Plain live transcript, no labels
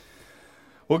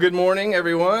Well, good morning,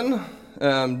 everyone.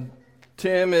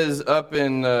 Tim is up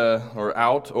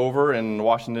out over in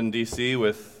Washington, D.C.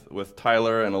 with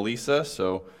Tyler and Elisa,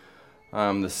 so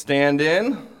the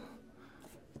stand-in.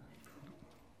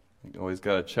 You always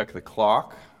got to check the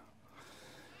clock.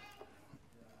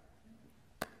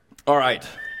 All right,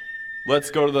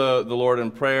 let's go to the Lord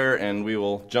in prayer, and we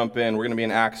will jump in. We're going to be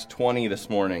in Acts 20 this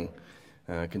morning,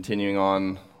 continuing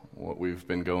on what we've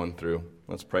been going through.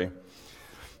 Let's pray.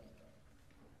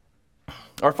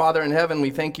 Our Father in heaven, we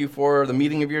thank you for the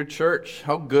meeting of your church.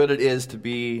 How good it is to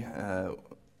be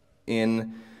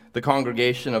in the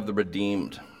congregation of the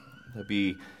redeemed, to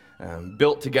be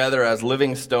built together as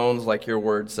living stones, like your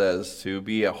word says, to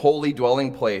be a holy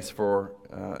dwelling place for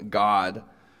God.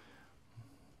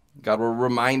 God, we're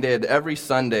reminded every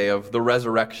Sunday of the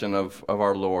resurrection of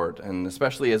our Lord, and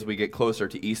especially as we get closer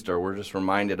to Easter, we're just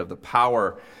reminded of the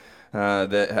power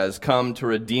that has come to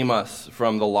redeem us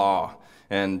from the law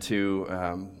and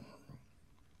to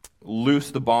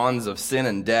loose the bonds of sin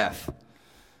and death,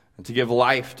 and to give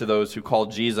life to those who call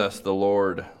Jesus the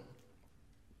Lord.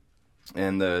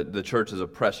 And the church is a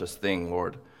precious thing,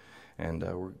 Lord,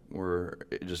 and we're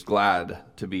just glad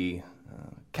to be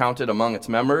counted among its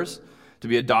members, to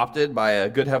be adopted by a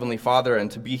good Heavenly Father,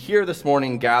 and to be here this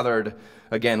morning gathered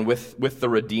again with the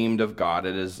redeemed of God.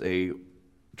 It is a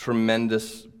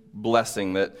tremendous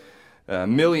blessing that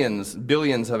millions,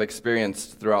 billions have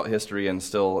experienced throughout history and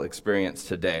still experience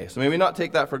today. So may we not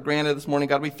take that for granted this morning.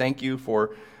 God, we thank you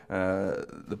for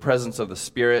the presence of the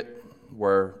Spirit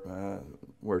where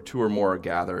two or more are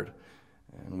gathered.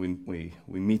 And we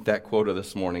meet that quota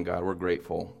this morning, God. We're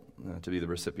grateful to be the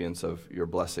recipients of your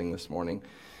blessing this morning.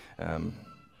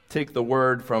 Take the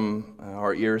word from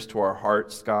our ears to our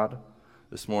hearts, God,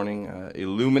 this morning.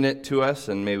 Illuminate it to us,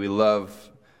 and may we love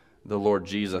the Lord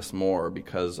Jesus more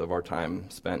because of our time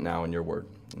spent now in your word.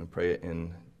 And I pray it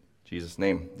in Jesus'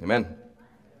 name. Amen.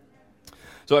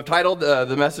 So I've titled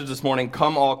the message this morning,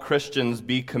 Come All Christians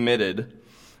Be Committed.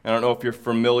 I don't know if you're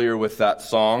familiar with that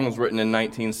song. It was written in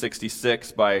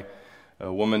 1966 by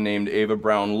a woman named Ava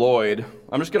Brown Lloyd.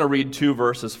 I'm just going to read two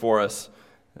verses for us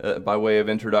by way of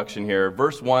introduction here.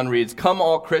 Verse 1 reads, Come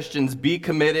all Christians be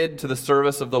committed to the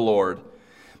service of the Lord.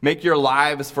 Make your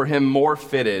lives for him more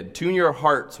fitted. Tune your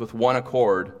hearts with one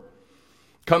accord.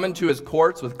 Come into his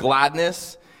courts with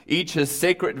gladness. Each his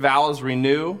sacred vows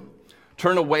renew.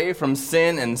 Turn away from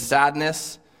sin and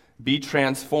sadness. Be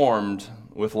transformed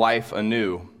with life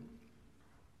anew.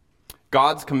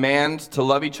 God's command to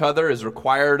love each other is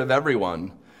required of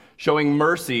everyone. Showing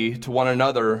mercy to one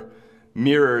another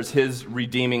mirrors his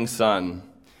redeeming Son.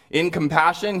 In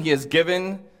compassion he has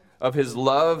given of his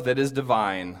love that is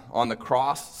divine. On the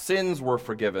cross, sins were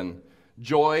forgiven.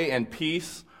 Joy and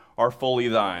peace are fully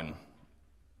thine.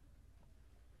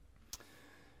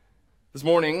 This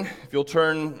morning, if you'll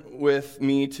turn with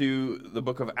me to the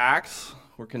book of Acts,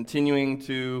 we're continuing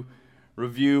to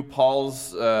review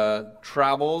Paul's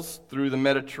travels through the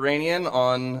Mediterranean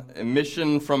on a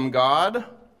mission from God.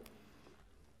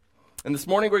 And this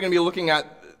morning, we're going to be looking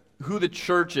at who the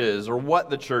church is, or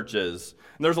what the church is.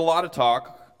 And there's a lot of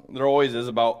talk. There always is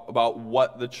about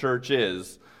what the church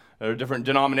is. There are different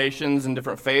denominations and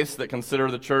different faiths that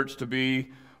consider the church to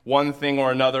be one thing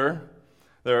or another.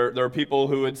 There are people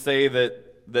who would say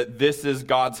that this is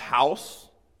God's house,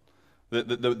 that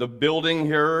the building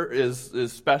here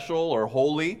is special or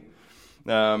holy.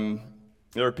 There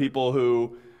are people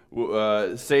who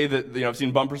say that, I've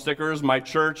seen bumper stickers, my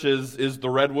church is the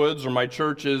Redwoods, or my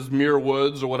church is Muir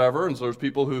Woods, or whatever. And so there's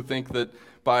people who think that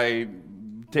by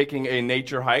taking a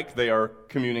nature hike, they are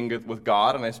communing with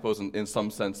God, and I suppose in some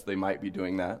sense they might be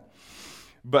doing that.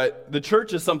 But the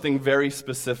church is something very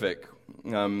specific.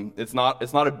 It's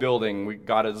not a building.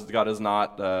 God does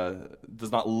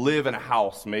not live in a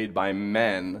house made by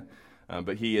men,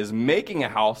 but he is making a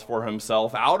house for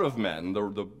himself out of men,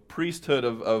 the priesthood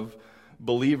of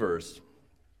believers.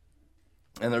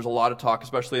 And there's a lot of talk,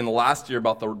 especially in the last year,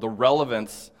 about the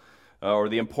relevance or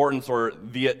the importance or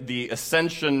the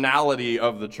essentiality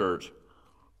of the church.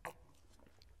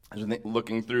 I think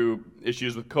looking through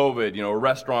issues with COVID,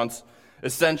 restaurants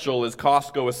essential, is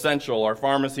Costco essential, are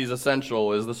pharmacies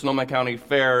essential, is the Sonoma County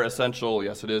Fair essential?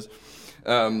 Yes, it is.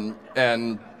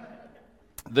 And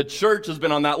the church has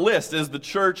been on that list. Is the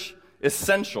church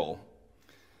essential?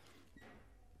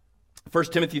 1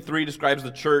 Timothy 3 describes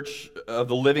the church of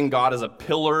the living God as a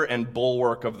pillar and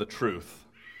bulwark of the truth.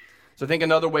 So I think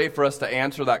another way for us to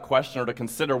answer that question, or to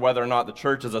consider whether or not the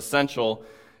church is essential,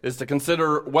 is to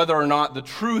consider whether or not the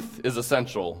truth is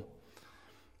essential,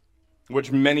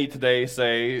 which many today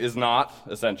say is not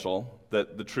essential,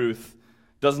 that the truth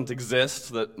doesn't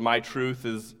exist, that my truth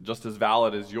is just as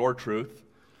valid as your truth.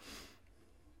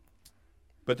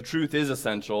 But the truth is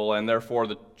essential, and therefore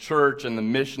the church and the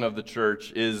mission of the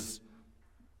church is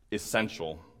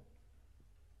essential.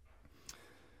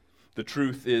 The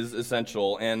truth is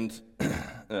essential, and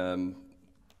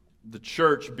the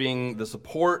church being the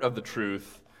support of the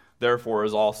truth, therefore,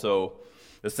 is also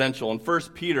essential. In 1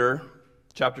 Peter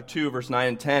chapter 2, verse 9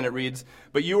 and 10, it reads,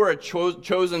 "But you are a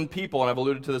chosen people," and I've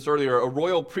alluded to this earlier, "a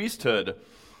royal priesthood,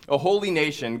 a holy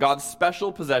nation, God's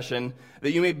special possession,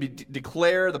 that you may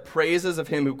declare the praises of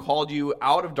him who called you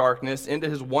out of darkness into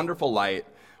his wonderful light.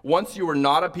 Once you were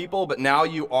not a people, but now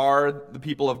you are the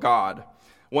people of God.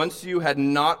 Once you had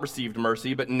not received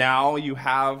mercy, but now you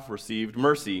have received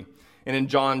mercy." And in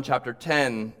John chapter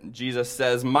 10, Jesus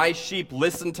says, "My sheep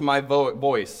listen to my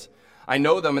voice. I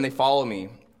know them and they follow me.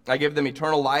 I give them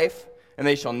eternal life, and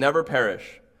they shall never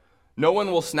perish. No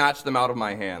one will snatch them out of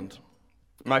my hand.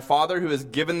 My Father who has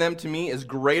given them to me is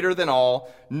greater than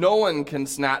all. No one can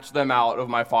snatch them out of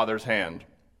my Father's hand."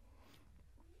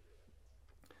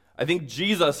 I think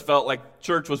Jesus felt like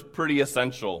church was pretty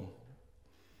essential.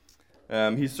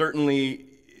 He certainly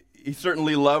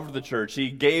loved the church.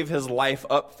 He gave his life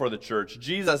up for the church.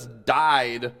 Jesus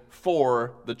died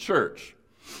for the church.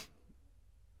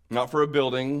 Not for a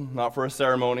building, not for a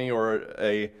ceremony or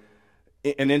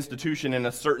an institution in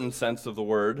a certain sense of the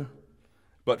word,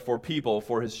 but for people,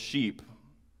 for his sheep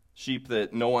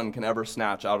that no one can ever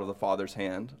snatch out of the Father's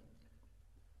hand.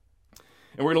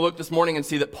 And we're going to look this morning and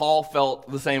see that Paul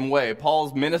felt the same way.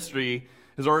 Paul's ministry,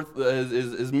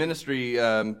 his ministry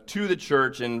to the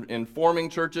church in forming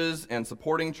churches and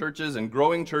supporting churches and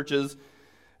growing churches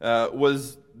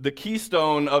was the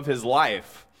keystone of his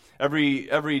life.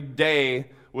 Every day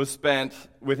was spent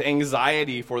with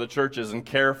anxiety for the churches and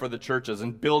care for the churches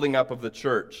and building up of the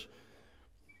church.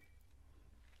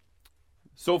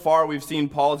 So far, we've seen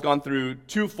Paul has gone through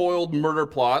 2 foiled murder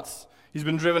plots. He's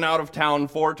been driven out of town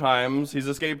 4 times. He's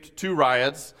escaped 2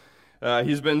 riots.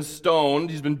 He's been stoned.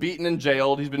 He's been beaten and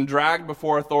jailed. He's been dragged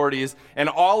before authorities. And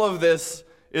all of this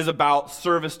is about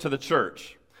service to the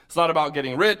church. It's not about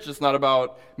getting rich. It's not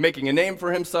about making a name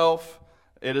for himself.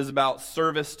 It is about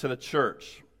service to the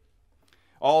church.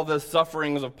 All the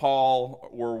sufferings of Paul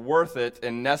were worth it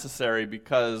and necessary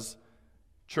because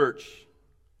church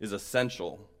is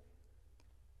essential.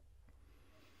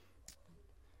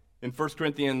 In 1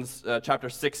 Corinthians chapter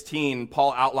 16,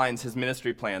 Paul outlines his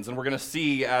ministry plans. And we're going to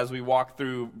see as we walk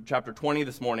through chapter 20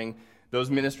 this morning,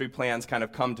 those ministry plans kind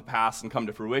of come to pass and come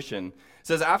to fruition. It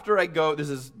says, "After I go,"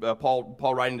 this is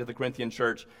Paul writing to the Corinthian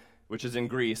church, which is in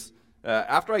Greece,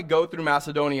 "After I go through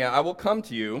Macedonia, I will come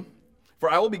to you, for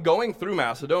I will be going through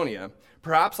Macedonia.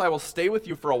 Perhaps I will stay with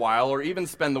you for a while or even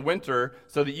spend the winter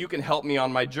so that you can help me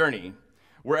on my journey,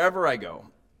 wherever I go.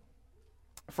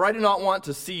 For I do not want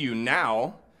to see you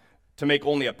now, to make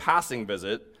only a passing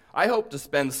visit. I hope to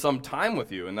spend some time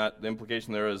with you," and that the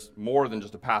implication there is more than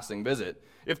just a passing visit,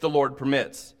 "if the Lord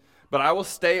permits. But I will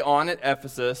stay on at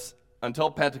Ephesus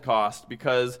until Pentecost,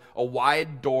 because a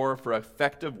wide door for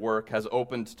effective work has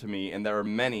opened to me, and there are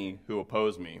many who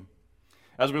oppose me."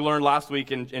 As we learned last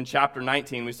week in chapter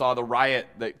 19, we saw the riot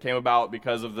that came about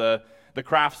because of the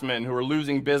craftsmen who were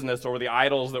losing business over the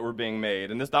idols that were being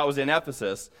made. And that was in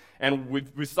Ephesus. And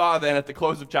we saw then at the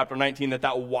close of chapter 19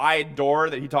 that wide door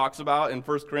that he talks about in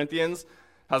 1 Corinthians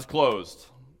has closed.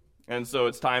 And so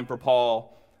it's time for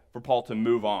Paul to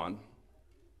move on.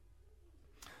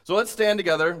 So let's stand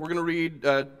together. We're going to read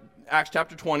Acts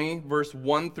chapter 20, verse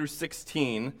 1 through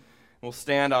 16. We'll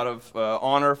stand out of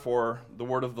honor for the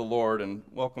word of the Lord, and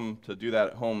welcome to do that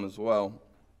at home as well.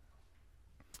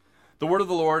 The word of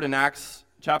the Lord in Acts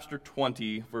chapter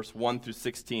 20, verse 1 through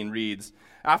 16 reads,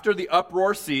 "After the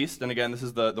uproar ceased," and again, this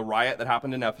is the riot that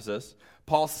happened in Ephesus,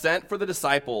 "Paul sent for the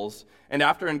disciples, and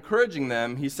after encouraging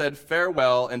them, he said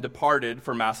farewell and departed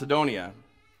for Macedonia.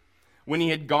 When he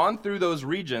had gone through those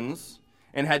regions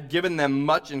and had given them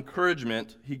much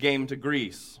encouragement, he came to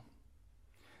Greece.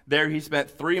 There he spent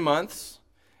 3 months,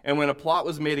 and when a plot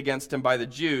was made against him by the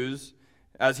Jews,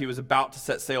 as he was about to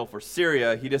set sail for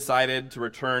Syria, he decided to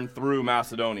return through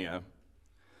Macedonia.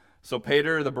 So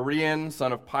Peter, the Berean,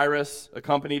 son of Pyrrhus,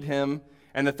 accompanied him,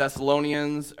 and the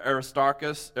Thessalonians,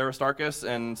 Aristarchus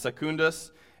and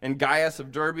Secundus, and Gaius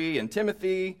of Derbe, and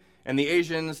Timothy, and the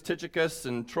Asians, Tychicus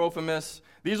and Trophimus.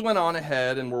 These went on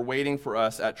ahead and were waiting for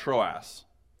us at Troas.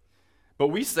 But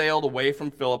we sailed away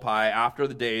from Philippi after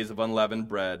the days of unleavened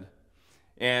bread,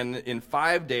 and in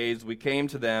 5 days we came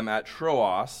to them at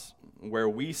Troas, where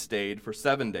we stayed for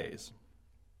 7 days.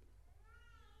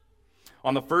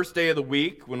 On the first day of the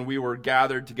week, when we were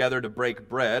gathered together to break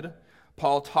bread,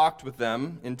 Paul talked with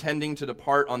them, intending to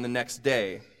depart on the next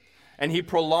day, and he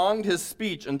prolonged his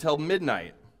speech until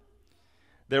midnight.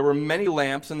 There were many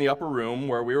lamps in the upper room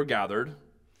where we were gathered,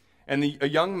 and a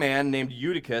young man named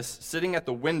Eutychus, sitting at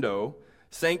the window,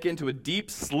 sank into a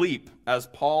deep sleep as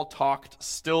Paul talked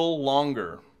still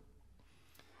longer.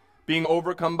 Being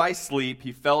overcome by sleep,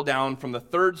 he fell down from the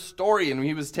third story, and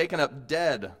he was taken up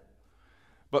dead.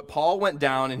 But Paul went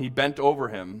down, and he bent over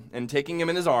him, and taking him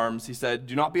in his arms, he said,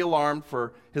 "Do not be alarmed,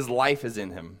 for his life is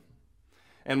in him."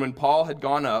 And when Paul had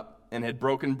gone up and had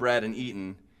broken bread and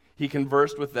eaten, he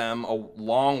conversed with them a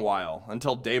long while,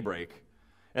 until daybreak,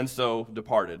 and so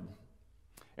departed.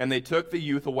 And they took the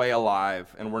youth away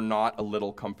alive, and were not a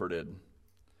little comforted.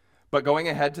 But going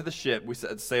ahead to the ship, we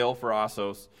set sail for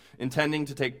Assos, intending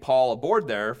to take Paul aboard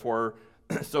there, for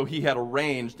so he had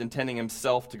arranged, intending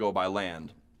himself to go by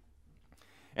land.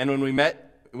 And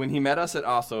when he met us at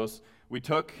Assos, we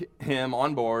took him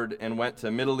on board and went to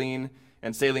Mytilene,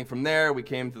 and sailing from there, we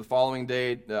came to the following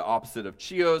day, opposite of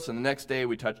Chios, and the next day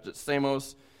we touched at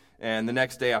Samos, and the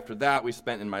next day after that we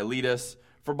spent in Miletus.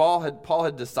 For Paul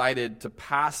had decided to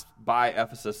pass by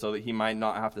Ephesus so that he might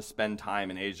not have to spend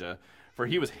time in Asia, for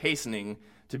he was hastening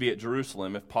to be at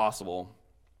Jerusalem, if possible,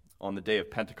 on the day of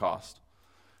Pentecost.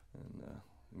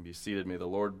 And be seated. May the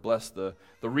Lord bless the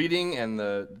reading and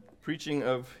the preaching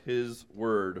of his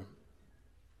word.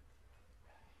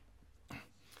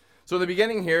 So in the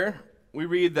beginning here, we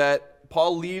read that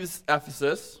Paul leaves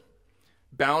Ephesus,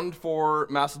 bound for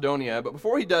Macedonia. But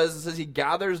before he does, it says he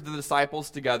gathers the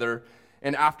disciples together,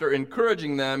 and after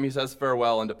encouraging them, he says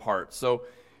farewell and departs. So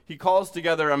he calls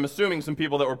together, I'm assuming, some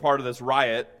people that were part of this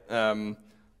riot, some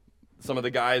of the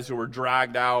guys who were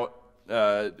dragged out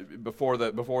before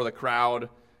the crowd,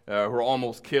 who were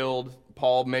almost killed.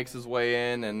 Paul makes his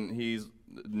way in, and he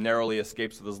narrowly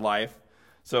escapes with his life.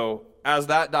 So as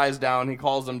that dies down, he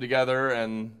calls them together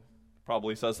and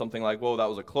probably says something like, "Whoa, that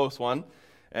was a close one,"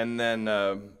 and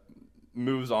then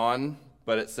moves on.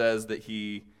 But it says that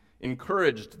he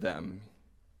encouraged them.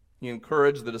 He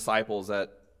encouraged the disciples at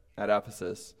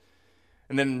Ephesus.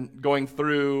 And then going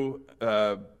through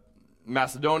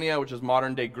Macedonia, which is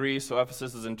modern-day Greece, so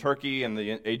Ephesus is in Turkey, and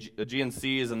the Aegean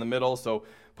Sea is in the middle. So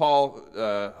Paul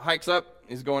hikes up.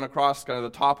 He's going across kind of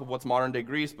the top of what's modern-day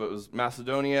Greece, but it was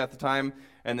Macedonia at the time,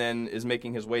 and then is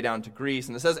making his way down to Greece.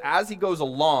 And it says, as he goes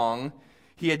along,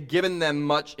 he had given them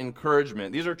much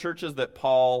encouragement. These are churches that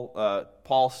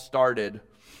Paul started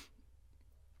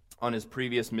on his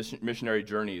previous missionary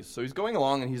journeys. So he's going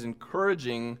along, and he's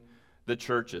encouraging the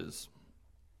churches.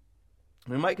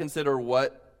 We might consider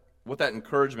what that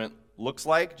encouragement looks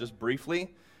like, just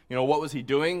briefly. You know, what was he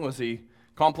doing? Was he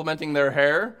complimenting their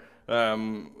hair?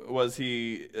 Was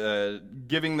he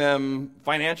giving them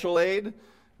financial aid?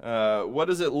 What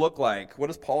does it look like? What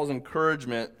does Paul's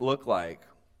encouragement look like?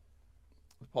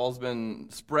 Paul's been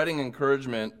spreading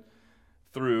encouragement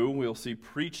through, we'll see,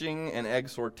 preaching and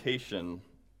exhortation.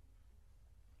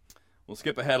 We'll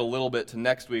skip ahead a little bit to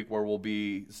next week, where we'll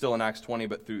be still in Acts 20,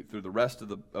 but through the rest of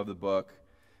the book.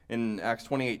 In Acts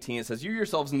 20:18, it says, "You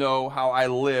yourselves know how I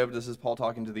lived," this is Paul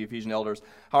talking to the Ephesian elders,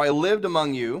 "how I lived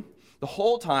among you the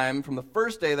whole time from the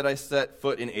first day that I set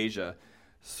foot in Asia,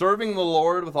 serving the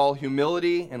Lord with all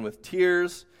humility and with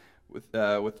tears,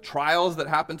 with trials that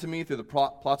happened to me through the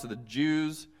plots of the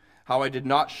Jews, how I did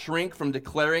not shrink from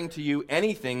declaring to you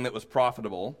anything that was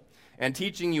profitable, and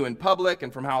teaching you in public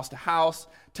and from house to house,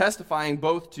 testifying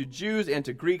both to Jews and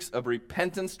to Greeks of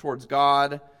repentance towards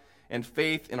God and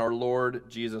faith in our Lord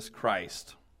Jesus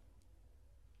Christ."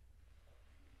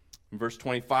 And verse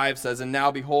 25 says, "And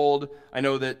now behold, I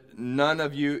know that none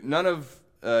of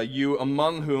you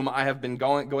among whom I have been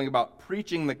going about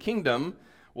preaching the kingdom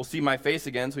will see my face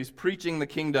again." So he's preaching the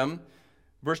kingdom.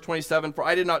 Verse 27, "For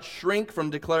I did not shrink from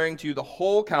declaring to you the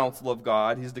whole counsel of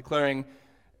God." He's declaring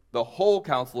the whole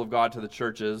counsel of God to the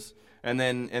churches. And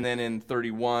then in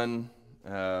 31,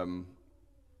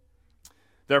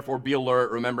 "Therefore be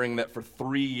alert, remembering that for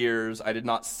 3 years I did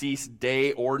not cease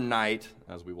day or night,"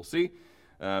 as we will see,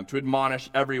 "to admonish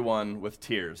everyone with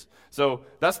tears." So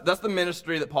that's the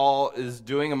ministry that Paul is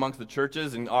doing amongst the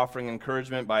churches, and offering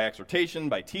encouragement by exhortation,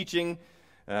 by teaching.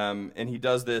 And he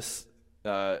does this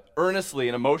earnestly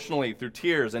and emotionally through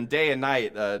tears and day and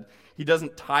night. He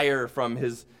doesn't tire from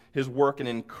his work in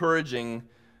encouraging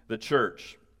the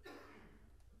church.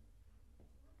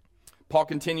 Paul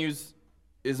continues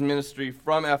his ministry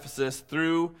from Ephesus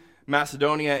through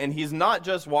Macedonia, and he's not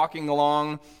just walking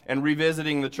along and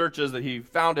revisiting the churches that he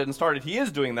founded and started. He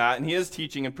is doing that, and he is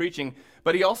teaching and preaching,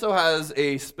 but he also has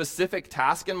a specific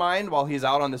task in mind while he's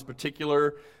out on this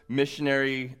particular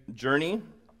missionary journey.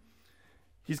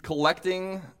 He's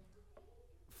collecting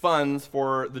funds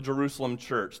for the Jerusalem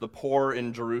church, the poor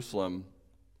in Jerusalem.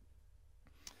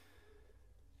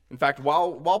 In fact,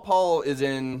 while Paul is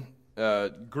in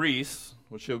Greece,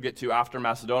 which he'll get to after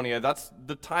Macedonia, that's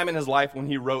the time in his life when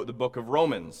he wrote the book of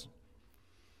Romans,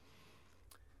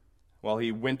 while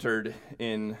he wintered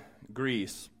in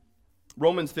Greece.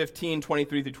 Romans 15,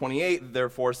 23 through 28,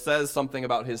 therefore, says something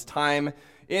about his time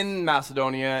in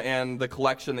Macedonia and the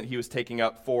collection that he was taking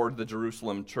up for the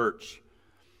Jerusalem church.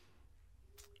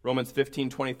 Romans 15,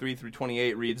 23 through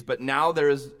 28 reads, "But now there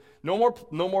is no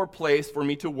more place for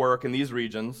me to work in these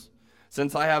regions,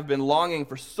 since I have been longing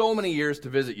for so many years to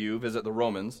visit the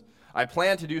Romans. I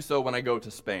plan to do so when I go to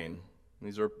Spain."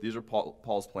 These are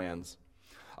Paul's plans.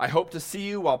 "I hope to see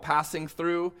you while passing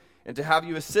through and to have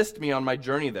you assist me on my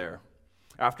journey there,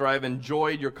 after I have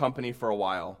enjoyed your company for a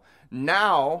while.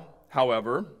 Now,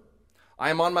 however,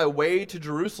 I am on my way to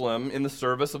Jerusalem in the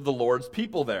service of the Lord's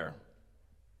people there.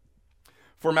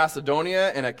 For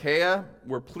Macedonia and Achaia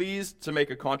were pleased to make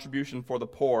a contribution for the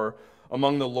poor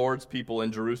among the Lord's people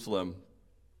in Jerusalem.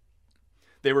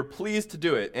 They were pleased to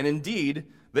do it, and indeed,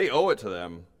 they owe it to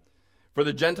them. For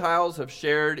the Gentiles have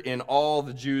shared in all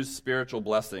the Jews' spiritual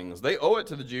blessings. They owe it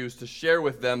to the Jews to share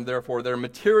with them, therefore, their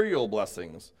material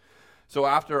blessings. So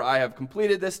after I have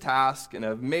completed this task and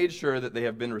have made sure that they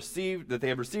have received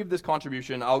this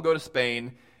contribution, I'll go to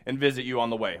Spain and visit you on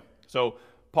the way." So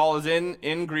Paul is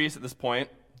in Greece at this point.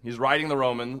 He's writing the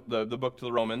book to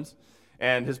the Romans,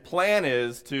 and his plan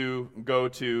is to go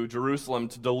to Jerusalem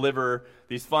to deliver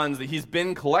these funds that he's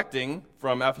been collecting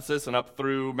from Ephesus and up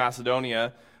through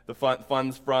Macedonia, the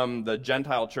funds from the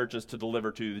Gentile churches to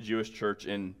deliver to the Jewish church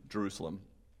in Jerusalem.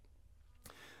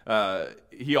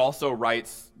 He also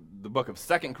writes the book of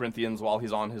 2 Corinthians while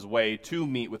he's on his way to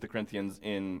meet with the Corinthians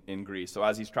in Greece. So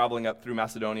as he's traveling up through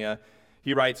Macedonia,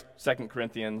 he writes 2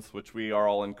 Corinthians, which we are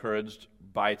all encouraged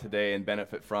by today and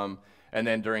benefit from. And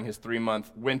then during his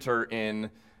 3-month winter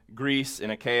in Greece, in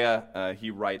Achaia,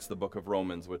 he writes the book of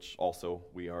Romans, which also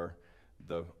we are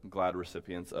the glad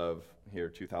recipients of here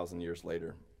 2,000 years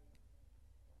later.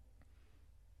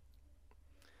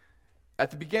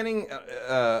 At the beginning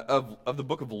of the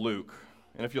book of Luke,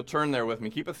 and if you'll turn there with me,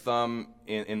 keep a thumb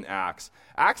in Acts.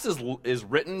 Acts is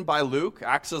written by Luke.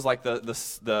 Acts is like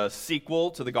the sequel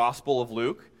to the Gospel of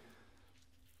Luke.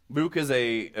 Luke is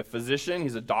a physician.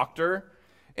 He's a doctor.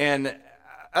 And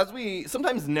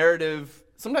sometimes narrative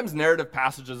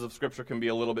passages of Scripture can be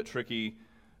a little bit tricky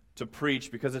to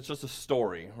preach because it's just a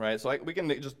story, right? So we can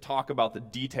just talk about the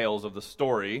details of the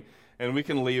story, and we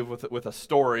can leave with a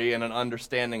story and an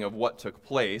understanding of what took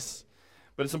place.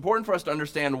 But it's important for us to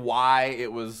understand why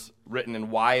it was written and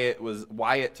why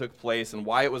it took place and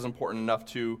why it was important enough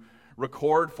to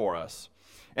record for us.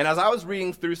 And as I was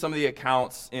reading through some of the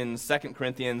accounts in 2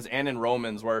 Corinthians and in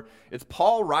Romans where it's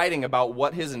Paul writing about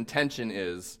what his intention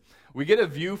is, we get a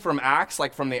view from Acts,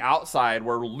 like from the outside,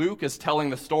 where Luke is telling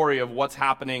the story of what's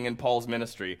happening in Paul's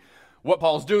ministry, what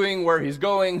Paul's doing, where he's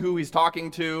going, who he's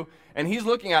talking to, and he's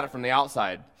looking at it from the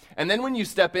outside. And then when you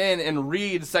step in and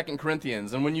read 2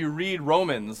 Corinthians, and when you read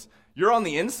Romans, you're on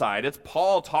the inside. It's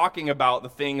Paul talking about the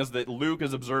things that Luke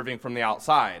is observing from the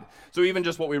outside. So even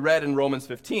just what we read in Romans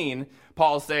 15,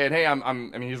 Paul's saying, hey,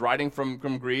 he's writing from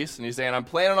Greece, and he's saying, I'm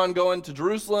planning on going to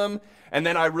Jerusalem, and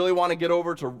then I really want to get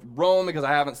over to Rome because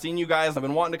I haven't seen you guys. I've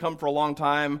been wanting to come for a long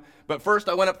time. But first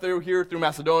I went up through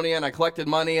Macedonia, and I collected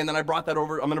money, and then I brought that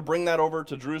over. I'm going to bring that over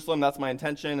to Jerusalem. That's my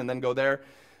intention, and then go there.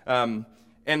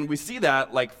 And we see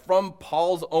that like from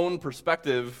Paul's own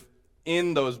perspective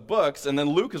in those books, and then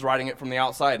Luke is writing it from the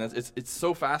outside, and it's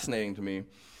so fascinating to me.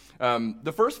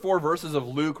 The first 4 verses of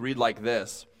Luke read like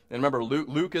this. And remember,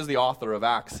 Luke is the author of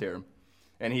Acts here,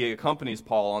 and he accompanies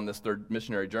Paul on this third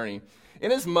missionary journey.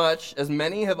 Inasmuch as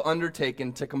many have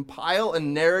undertaken to compile a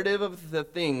narrative of the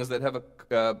things that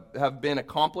have been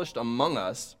accomplished among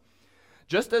us,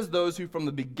 just as those who from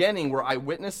the beginning were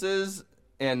eyewitnesses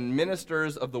and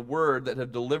ministers of the word that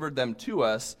have delivered them to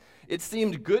us, it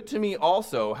seemed good to me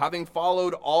also, having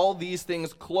followed all these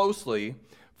things closely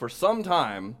for some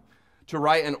time, to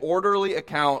write an orderly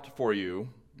account for you,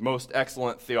 most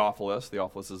excellent Theophilus.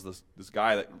 Theophilus is this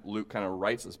guy that Luke kind of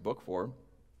writes this book for.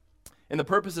 And the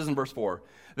purpose is in verse 4,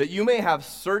 that you may have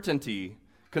certainty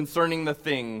concerning the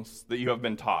things that you have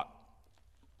been taught.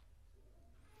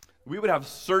 We would have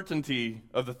certainty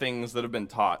of the things that have been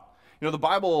taught. You know, the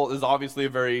Bible is obviously a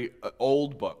very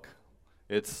old book.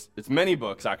 It's many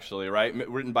books, actually, right?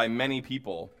 Written by many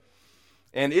people.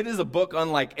 And it is a book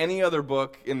unlike any other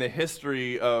book in the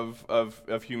history of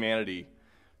humanity.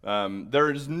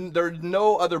 There's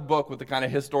no other book with the kind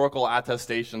of historical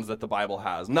attestations that the Bible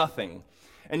has. Nothing.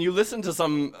 And you listen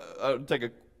to take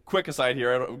a quick aside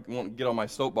here, I won't get on my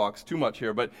soapbox too much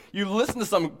here, but you listen to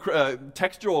some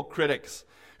textual critics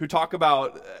who talk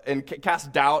about and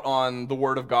cast doubt on the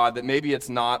Word of God, that maybe it's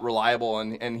not reliable,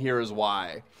 and here is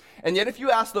why. And yet if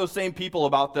you ask those same people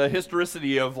about the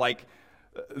historicity of like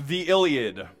the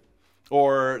Iliad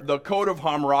or the Code of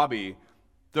Hammurabi,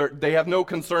 they have no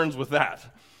concerns with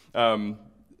that. The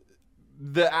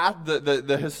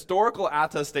historical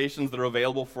attestations that are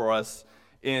available for us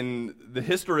in the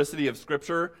historicity of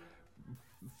Scripture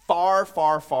far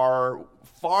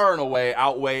and away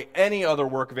outweigh any other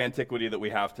work of antiquity that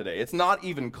we have today. It's not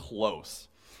even close.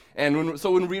 And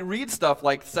when we read stuff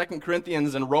like 2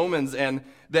 Corinthians and Romans, and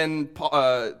then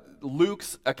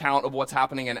Luke's account of what's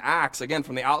happening in Acts, again,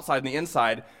 from the outside and the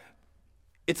inside,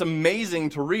 it's amazing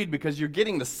to read because you're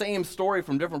getting the same story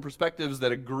from different perspectives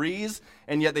that agrees,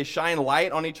 and yet they shine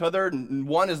light on each other.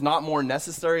 One is not more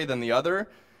necessary than the other.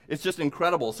 It's just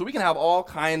incredible. So we can have all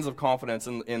kinds of confidence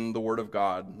in the Word of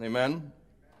God. Amen?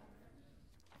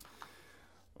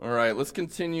 All right, let's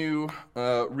continue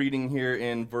reading here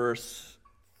in verse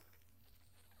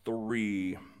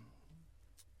 3.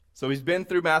 So he's been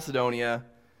through Macedonia.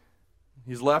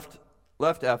 He's left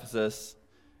Ephesus.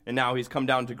 And now he's come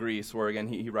down to Greece, where, again,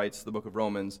 he writes the book of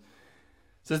Romans.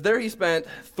 It says, there he spent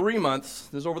 3 months,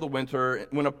 this is over the winter,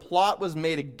 when a plot was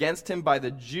made against him by the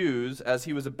Jews as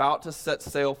he was about to set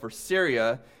sail for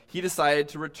Syria. He decided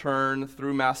to return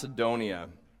through Macedonia.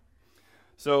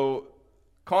 So,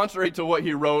 contrary to what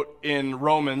he wrote in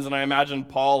Romans, and I imagine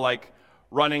Paul, like,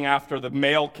 running after the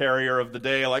mail carrier of the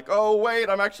day, like, oh, wait,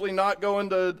 I'm not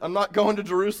going to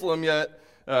Jerusalem yet.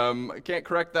 I can't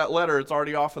correct that letter. It's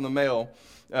already off in the mail.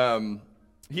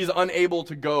 He's unable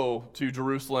to go to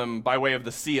Jerusalem by way of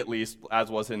the sea, at least, as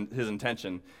was his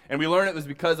intention. And we learn it was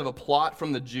because of a plot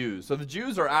from the Jews. So the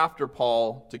Jews are after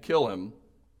Paul to kill him.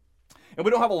 And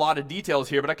we don't have a lot of details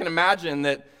here, but I can imagine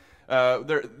that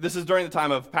this is during the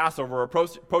time of Passover,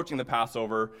 approaching the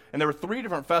Passover, and there were 3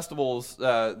 different festivals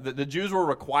that the Jews were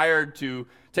required to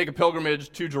take a pilgrimage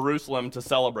to Jerusalem to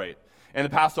celebrate. And the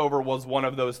Passover was one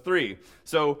of those 3.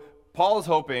 So Paul is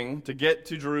hoping to get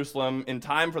to Jerusalem in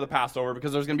time for the Passover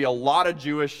because there's going to be a lot of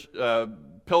Jewish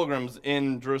pilgrims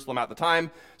in Jerusalem at the time.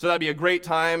 So that'd be a great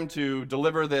time to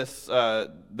deliver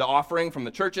the offering from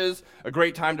the churches, a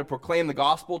great time to proclaim the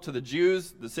gospel to the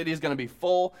Jews. The city is going to be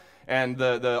full, and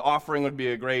the offering would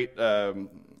be a great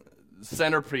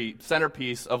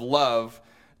centerpiece of love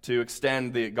to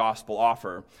extend the gospel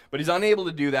offer. But he's unable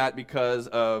to do that because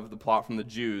of the plot from the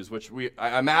Jews, which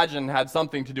I imagine had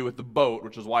something to do with the boat,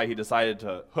 which is why he decided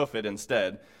to hoof it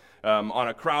instead. On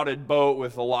a crowded boat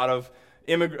with a lot of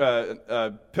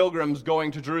pilgrims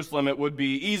going to Jerusalem, it would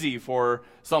be easy for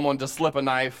someone to slip a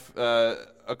knife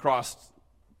across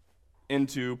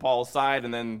into Paul's side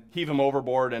and then heave him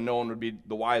overboard, and no one would be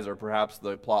the wiser. Perhaps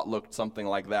the plot looked something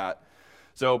like that.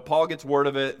 So Paul gets word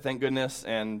of it, thank goodness,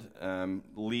 and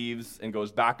leaves and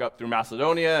goes back up through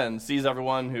Macedonia and sees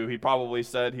everyone who he probably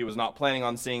said he was not planning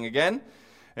on seeing again,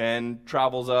 and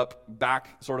travels up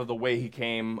back sort of the way he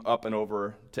came, up and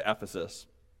over to Ephesus.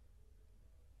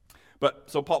 But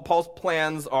so Paul's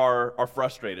plans are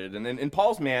frustrated, and in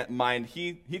Paul's mind,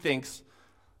 he thinks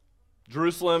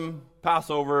Jerusalem,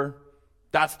 Passover,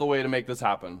 that's the way to make this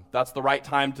happen. That's the right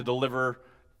time to deliver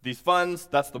these funds.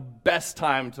 That's the best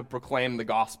time to proclaim the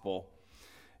gospel.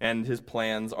 And his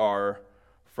plans are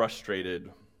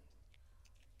frustrated.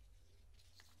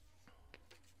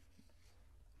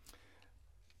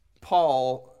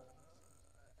 Paul,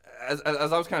 as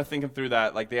I was kind of thinking through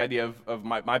that, like the idea of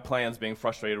my plans being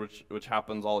frustrated, which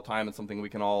happens all the time, and something we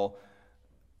can all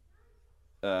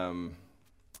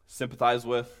sympathize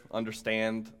with,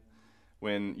 understand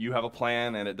when you have a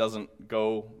plan and it doesn't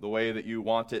go the way that you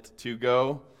want it to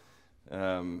go.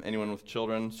 Anyone with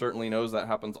children certainly knows that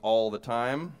happens all the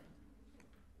time.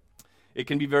 It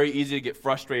can be very easy to get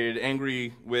frustrated,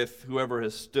 angry with whoever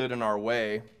has stood in our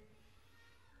way.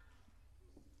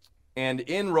 And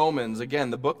in Romans, again,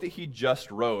 the book that he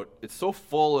just wrote, it's so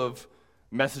full of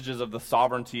messages of the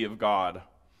sovereignty of God.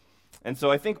 And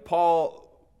so I think Paul's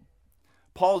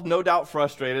no doubt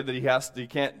frustrated that he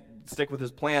can't stick with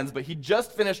his plans, but he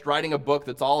just finished writing a book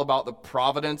that's all about the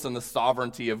providence and the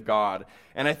sovereignty of God.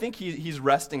 And I think he's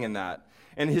resting in that.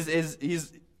 And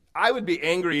I would be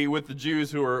angry with the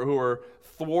Jews who are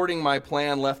thwarting my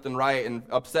plan left and right and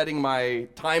upsetting my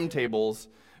timetables.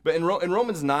 But in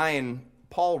Romans 9,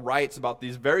 Paul writes about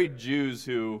these very Jews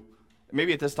who,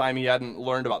 maybe at this time he hadn't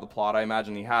learned about the plot, I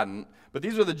imagine he hadn't, but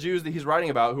these are the Jews that he's writing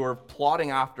about who are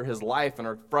plotting after his life and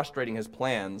are frustrating his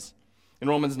plans. In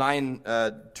Romans 9,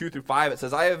 2 through 5, it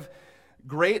says, I have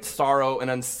great sorrow and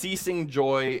unceasing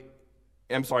joy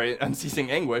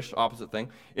unceasing anguish, opposite thing,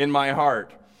 in my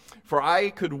heart. For I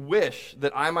could wish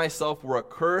that I myself were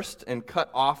accursed and cut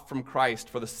off from Christ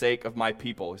for the sake of my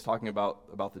people. He's talking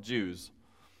about the Jews.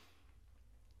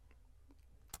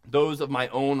 Those of my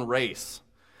own race,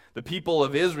 the people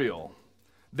of Israel.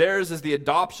 Theirs is the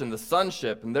adoption, the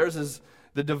sonship, and theirs is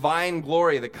the divine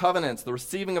glory, the covenants, the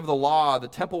receiving of the law, the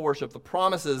temple worship, the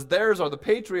promises. Theirs are the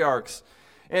patriarchs,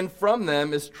 and from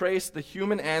them is traced the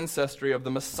human ancestry of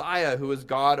the Messiah, who is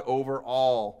God over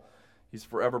all. He's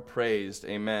forever praised.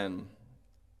 Amen.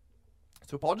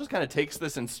 So Paul just kind of takes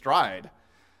this in stride.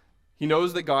 He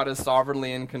knows that God is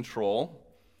sovereignly in control.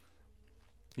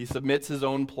 He submits his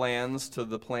own plans to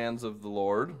the plans of the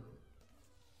Lord.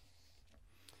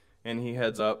 And he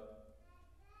heads up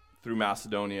through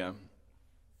Macedonia.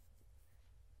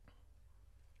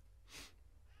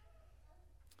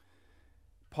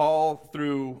 Paul,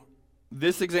 through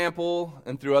this example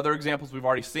and through other examples we've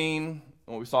already seen,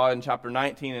 what we saw in chapter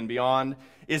 19 and beyond,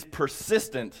 is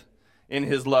persistent in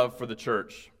his love for the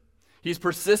church. He's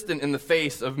persistent in the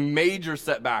face of major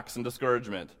setbacks and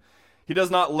discouragement. He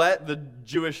does not let the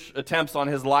Jewish attempts on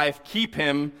his life keep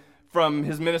him from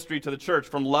his ministry to the church,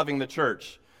 from loving the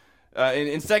church.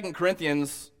 In 2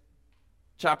 Corinthians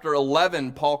chapter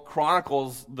 11, Paul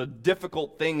chronicles the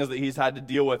difficult things that he's had to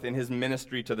deal with in his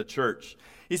ministry to the church.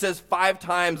 He says, 5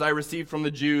 times I received from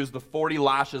the Jews the 40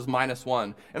 lashes minus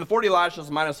 1. And the 40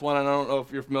 lashes minus 1, I don't know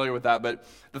if you're familiar with that, but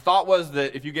the thought was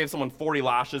that if you gave someone 40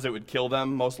 lashes, it would kill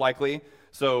them, most likely.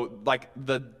 So, like,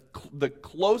 the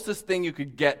closest thing you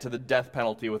could get to the death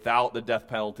penalty without the death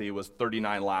penalty was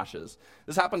 39 lashes.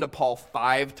 This happened to Paul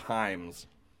 5 times.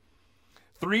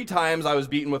 3 times I was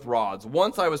beaten with rods.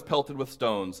 Once I was pelted with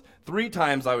stones. 3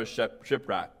 times I was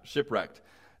shipwrecked.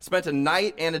 Spent a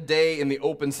night and a day in the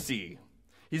open sea.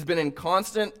 He's been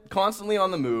constantly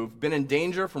on the move, been in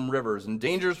danger from rivers, in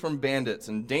dangers from bandits,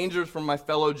 in dangers from my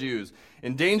fellow Jews,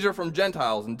 in danger from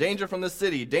Gentiles, in danger from the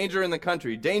city, danger in the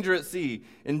country, danger at sea,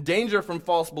 in danger from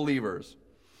false believers.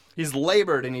 He's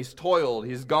labored and he's toiled.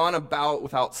 He's gone about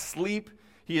without sleep.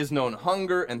 He has known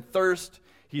hunger and thirst.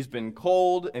 He's been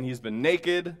cold and he's been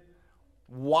naked.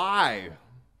 Why?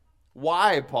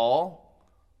 Why, Paul?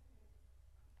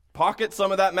 Pocket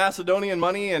some of that Macedonian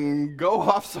money and go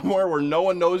off somewhere where no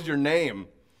one knows your name.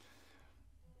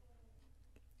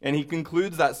 And he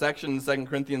concludes that section in 2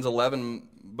 Corinthians 11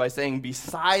 by saying,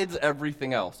 besides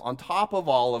everything else, on top of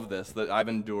all of this that I've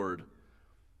endured,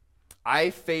 I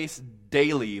face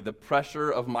daily the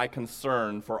pressure of my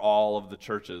concern for all of the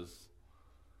churches.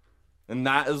 And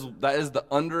that is the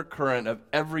undercurrent of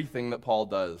everything that Paul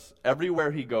does.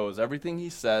 Everywhere he goes, everything he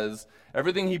says,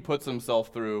 everything he puts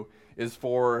himself through is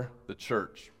for the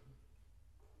church.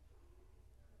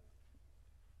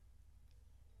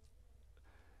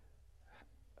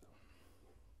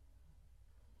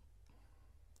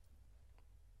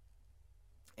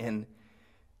 And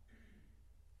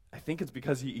I think it's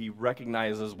because he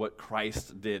recognizes what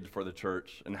Christ did for the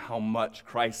church and how much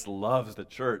Christ loves the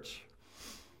church.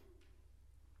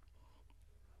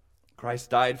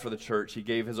 Christ died for the church. He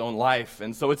gave his own life.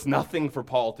 And so it's nothing for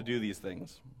Paul to do these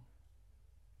things.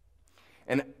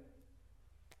 And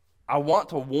I want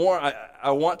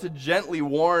to gently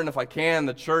warn, if I can,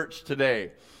 the church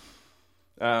today.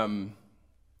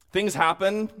 Things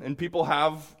happen and people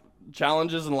have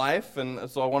challenges in life, and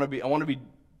so I want to be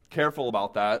careful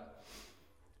about that.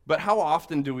 But how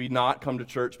often do we not come to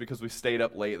church because we stayed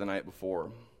up late the night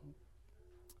before?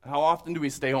 How often do we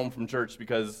stay home from church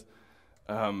because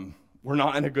we're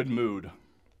not in a good mood,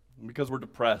 because we're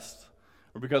depressed,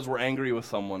 or because we're angry with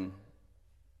someone,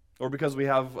 or because we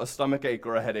have a stomach ache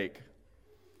or a headache?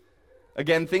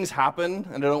 Again, things happen,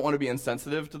 and I don't want to be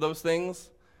insensitive to those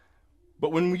things.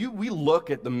 But when we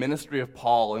look at the ministry of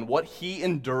Paul and what he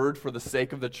endured for the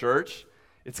sake of the church,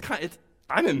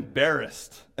 I'm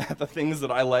embarrassed at the things that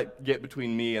I let get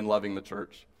between me and loving the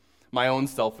church. My own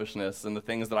selfishness and the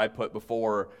things that I put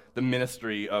before the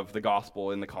ministry of the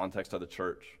gospel in the context of the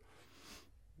church.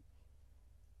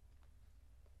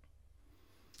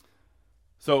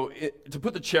 So to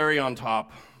put the cherry on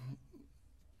top,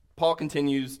 Paul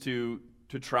continues to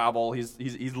travel.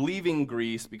 He's leaving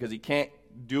Greece because he can't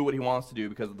do what he wants to do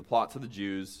because of the plots of the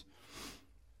Jews.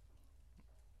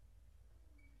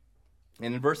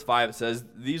 And in verse 5 it says,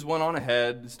 these went on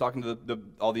ahead. He's talking to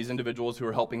all these individuals who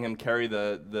are helping him carry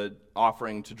the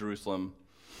offering to Jerusalem.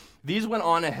 These went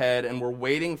on ahead and were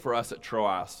waiting for us at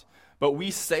Troas. But we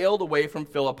sailed away from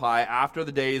Philippi after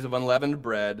the days of unleavened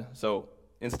bread. So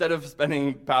instead of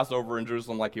spending Passover in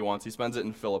Jerusalem like he wants, he spends it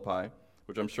in Philippi,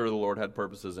 which I'm sure the Lord had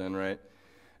purposes in, right?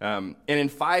 And in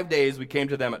 5 days we came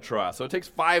to them at Troas. So it takes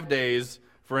 5 days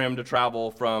for him to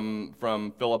travel from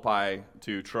Philippi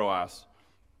to Troas,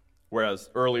 whereas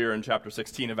earlier in chapter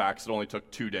 16 of Acts, it only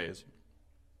took 2 days.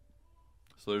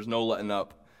 So there's no letting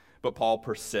up, but Paul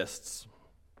persists.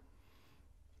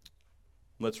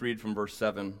 Let's read from verse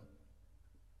 7.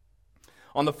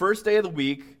 On the first day of the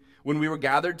week, when we were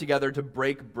gathered together to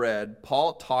break bread,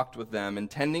 Paul talked with them,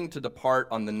 intending to depart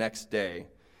on the next day,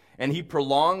 and he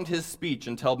prolonged his speech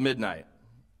until midnight.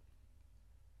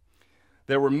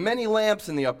 There were many lamps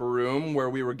in the upper room where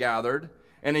we were gathered,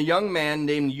 and a young man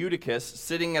named Eutychus,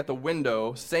 sitting at the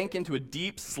window, sank into a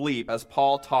deep sleep as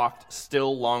Paul talked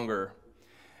still longer.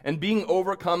 And being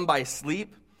overcome by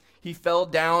sleep, he fell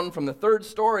down from the 3rd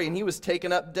story, and he was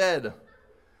taken up dead.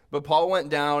 But Paul went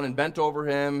down and bent over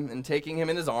him, and taking him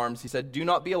in his arms, he said, "Do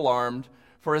not be alarmed,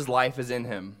 for his life is in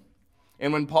him."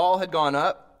 And when Paul had gone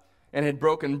up and had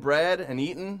broken bread and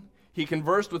eaten, he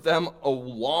conversed with them a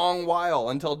long while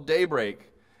until daybreak,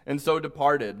 and so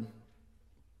departed.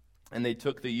 And they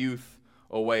took the youth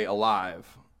away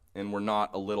alive, and were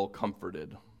not a little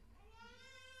comforted.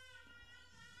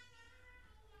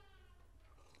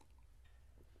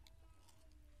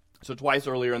 So twice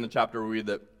earlier in the chapter we read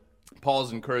that Paul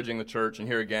is encouraging the church, and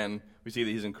here again we see that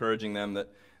he's encouraging them that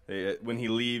when he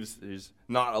leaves, he's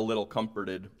not a little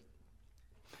comforted.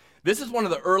 This is one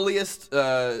of the earliest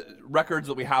records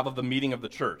that we have of the meeting of the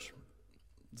church.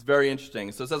 It's very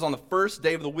interesting. So it says on the first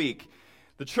day of the week,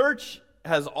 the church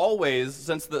has always,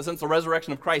 since the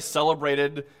resurrection of Christ,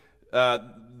 celebrated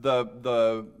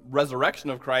the resurrection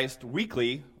of Christ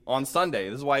weekly on Sunday.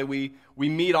 This is why we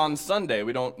meet on Sunday.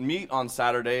 We don't meet on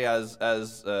Saturday as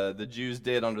the Jews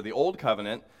did under the Old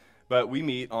Covenant, but we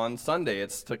meet on Sunday.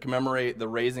 It's to commemorate the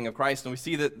raising of Christ, and we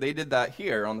see that they did that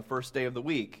here on the first day of the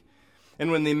week. And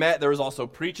when they met, there was also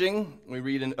preaching. We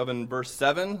read in verse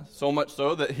 7, so much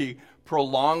so that he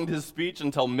prolonged his speech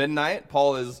until midnight.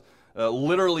 Paul is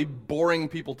literally boring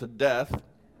people to death.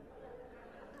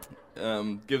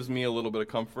 Gives me a little bit of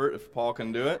comfort if Paul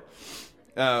can do it.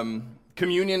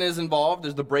 Communion is involved.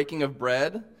 There's the breaking of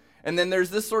bread. And then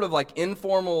there's this sort of like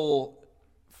informal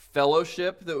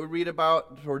fellowship that we read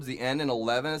about towards the end in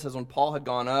 11. It says when Paul had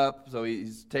gone up, so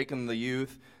he's taken the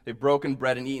youth, they've broken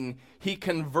bread and eaten, he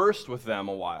conversed with them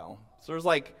a while. So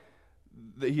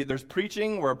there's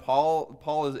preaching where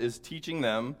Paul is teaching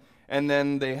them, and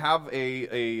then they have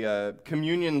a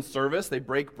communion service. They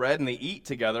break bread and they eat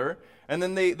together, and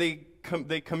then they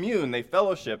commune, they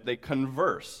fellowship, they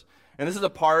converse. And this is a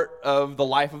part of the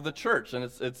life of the church,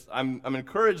 and I'm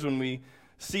encouraged when we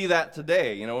see that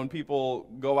today. You know, when people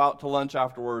go out to lunch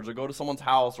afterwards, or go to someone's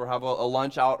house, or have a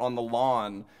lunch out on the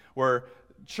lawn, where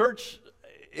church,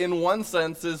 in one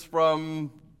sense, is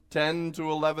from 10 to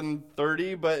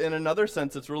 11:30, but in another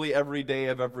sense, it's really every day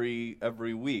of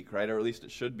every week, right? Or at least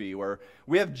it should be, where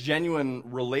we have genuine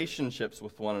relationships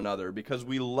with one another because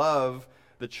we love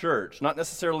the church, not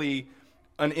necessarily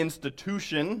an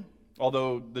institution,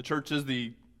 although the church is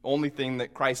the only thing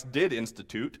that Christ did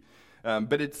institute,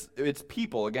 but it's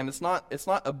people. Again, it's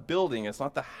not a building. It's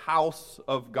not the house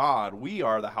of God. We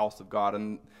are the house of God,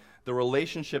 and the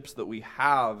relationships that we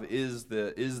have is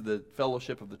the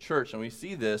fellowship of the church, and we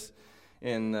see this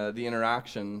in the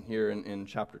interaction here in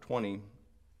chapter 20.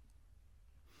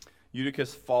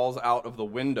 Eutychus falls out of the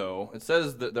window. It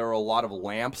says that there are a lot of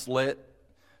lamps lit.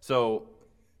 So,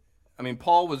 I mean,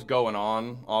 Paul was going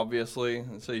on, obviously,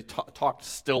 and so he talked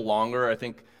still longer. I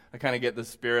think I kind of get the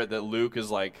spirit that Luke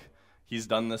is like, he's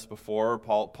done this before.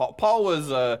 Paul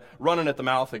was running at the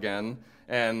mouth again,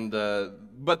 and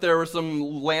but there were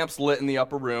some lamps lit in the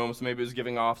upper room, so maybe it was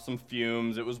giving off some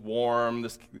fumes. It was warm.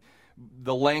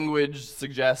 The language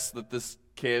suggests that this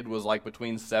kid was like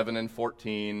between 7 and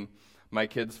 14. My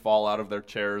kids fall out of their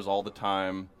chairs all the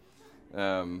time.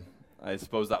 I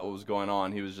suppose that was going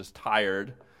on. He was just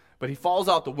tired. But he falls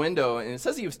out the window, and it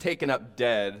says he was taken up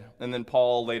dead. And then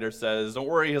Paul later says, don't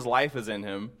worry, his life is in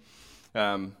him.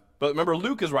 But remember,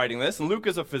 Luke is writing this, and Luke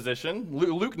is a physician.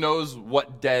 Luke knows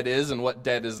what dead is and what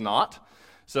dead is not.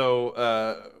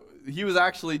 So he was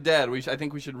actually dead. I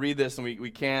think we should read this, and we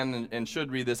can and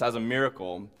should read this as a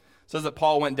miracle. It says that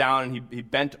Paul went down and he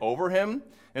bent over him.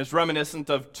 And it's reminiscent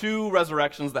of 2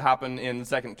 resurrections that happen in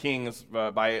 2 Kings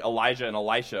by Elijah and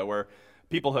Elisha, where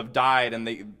people have died, and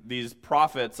these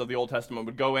prophets of the Old Testament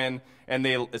would go in, and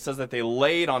it says that they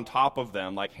laid on top of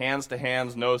them, like hands to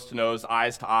hands, nose to nose,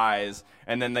 eyes to eyes,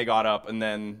 and then they got up, and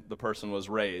then the person was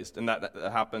raised. And that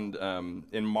happened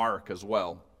in Mark as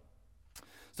well.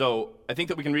 So I think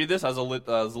that we can read this as a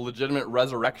legitimate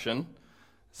resurrection.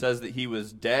 It says that he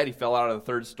was dead. He fell out of the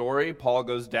 3rd story. Paul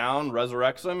goes down,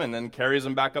 resurrects him, and then carries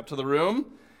him back up to the room.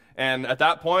 And at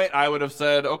that point, I would have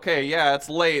said, okay, yeah, it's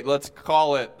late. Let's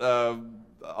call it.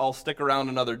 I'll stick around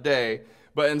another day.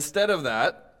 But instead of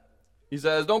that, he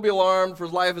says, don't be alarmed, for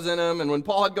his life is in him. And when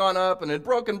Paul had gone up and had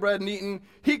broken bread and eaten,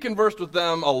 he conversed with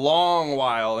them a long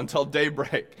while until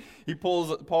daybreak.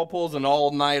 Paul pulls an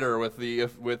all-nighter with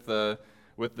the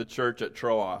church at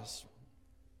Troas.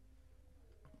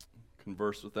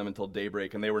 Conversed with them until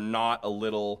daybreak, and they were not a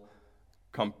little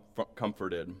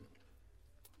comforted.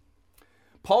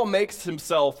 Paul makes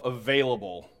himself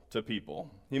available to people.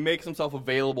 He makes himself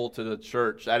available to the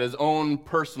church at his own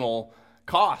personal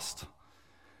cost.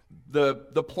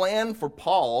 The plan for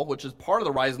Paul, which is part of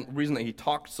the reason that he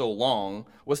talked so long,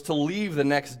 was to leave the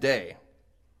next day.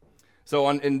 So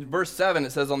in verse 7,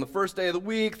 it says, on the first day of the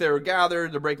week, they were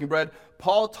gathered, they're breaking bread.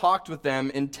 Paul talked with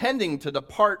them, intending to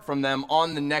depart from them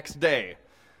on the next day.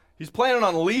 He's planning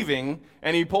on leaving,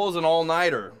 and he pulls an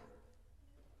all-nighter.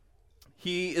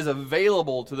 He is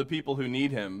available to the people who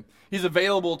need him. He's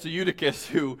available to Eutychus,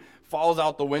 who falls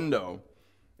out the window.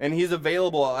 And he's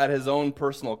available at his own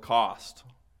personal cost.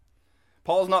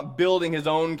 Paul's not building his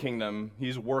own kingdom.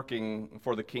 He's working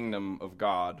for the kingdom of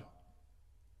God.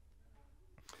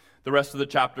 The rest of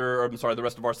the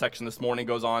rest of our section this morning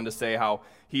goes on to say how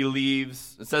he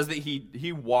leaves. It says that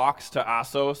he walks to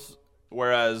Assos,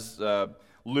 whereas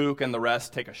Luke and the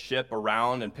rest take a ship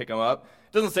around and pick him up.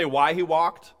 It doesn't say why he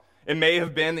walked. It may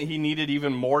have been that he needed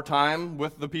even more time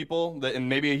with the people, and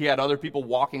maybe he had other people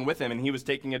walking with him, and he was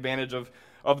taking advantage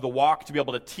of the walk to be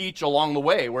able to teach along the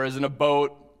way, whereas in a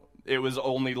boat, it was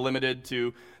only limited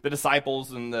to the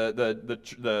disciples and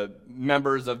the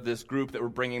members of this group that were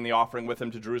bringing the offering with him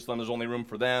to Jerusalem. There's only room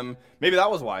for them. Maybe that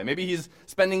was why. Maybe he's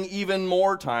spending even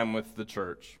more time with the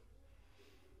church.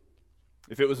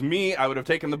 If it was me, I would have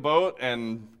taken the boat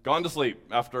and gone to sleep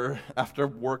after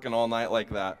working all night like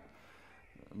that.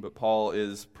 But Paul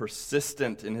is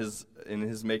persistent in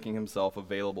his making himself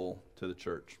available to the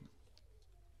church.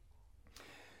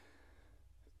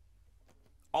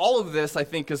 All of this, I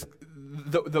think, is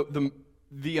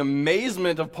the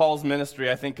amazement of Paul's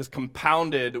ministry, I think, is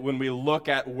compounded when we look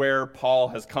at where Paul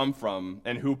has come from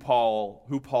and who Paul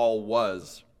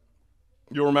was.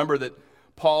 You'll remember that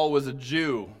Paul was a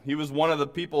Jew. He was one of the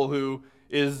people who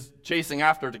is chasing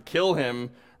after to kill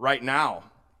him right now.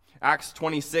 Acts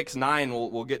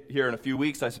 26:9, we'll get here in a few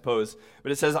weeks, I suppose.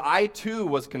 But it says, I too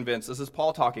was convinced, this is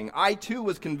Paul talking, I too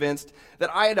was convinced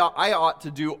that I ought to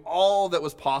do all that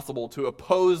was possible to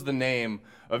oppose the name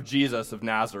of Jesus of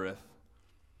Nazareth.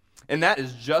 And that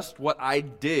is just what I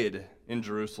did in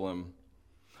Jerusalem.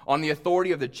 On the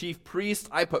authority of the chief priest,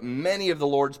 I put many of the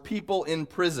Lord's people in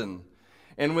prison.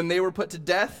 And when they were put to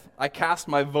death, I cast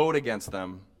my vote against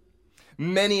them.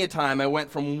 Many a time I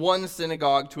went from one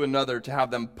synagogue to another to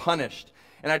have them punished,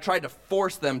 and I tried to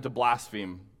force them to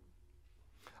blaspheme.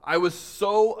 I was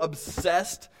so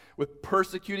obsessed with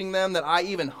persecuting them that I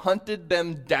even hunted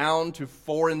them down to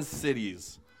foreign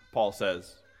cities, Paul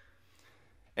says.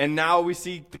 And now we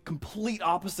see the complete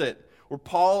opposite, where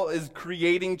Paul is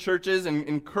creating churches and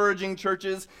encouraging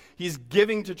churches. He's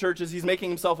giving to churches. He's making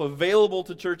himself available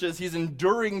to churches. He's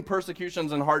enduring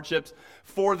persecutions and hardships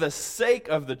for the sake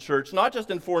of the church, not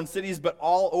just in foreign cities, but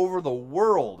all over the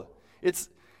world. It's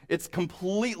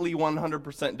completely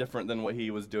 100% different than what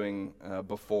he was doing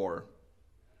before.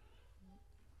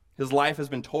 His life has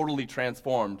been totally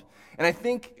transformed. And I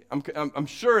think, I'm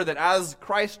sure that as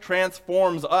Christ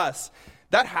transforms us,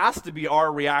 that has to be our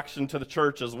reaction to the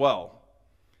church as well.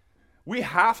 We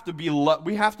have to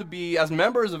be, as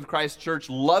members of Christ's church,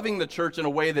 loving the church in a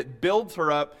way that builds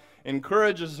her up,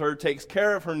 encourages her, takes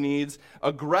care of her needs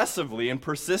aggressively and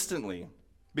persistently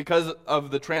because of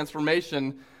the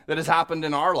transformation that has happened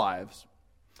in our lives.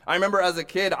 I remember as a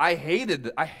kid, I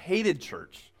hated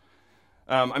church.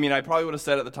 I probably would have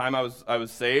said at the time I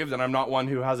was saved, and I'm not one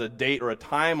who has a date or a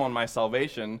time on my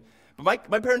salvation. But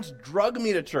my parents drug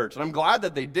me to church, and I'm glad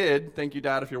that they did. Thank you,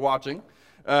 Dad, if you're watching.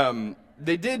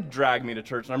 They did drag me to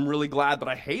church, and I'm really glad, but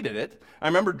I hated it. I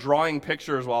remember drawing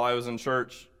pictures while I was in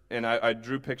church, and I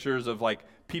drew pictures of,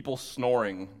 people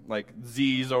snoring,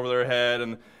 Z's over their head,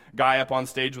 and guy up on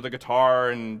stage with a guitar,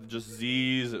 and just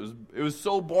Z's. It was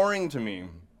so boring to me.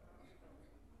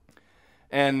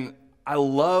 And I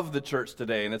love the church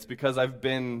today, and it's because I've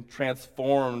been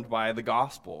transformed by the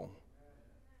gospel.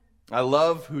 I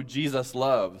love who Jesus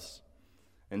loves,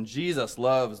 and Jesus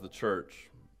loves the church.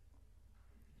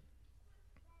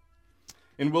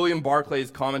 In William Barclay's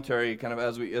commentary, kind of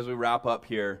as we wrap up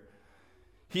here,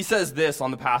 he says this on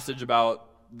the passage about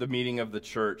the meeting of the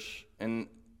church, and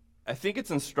I think it's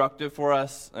instructive for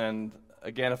us, and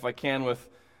again, if I can, with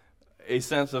a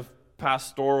sense of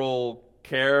pastoral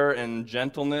care and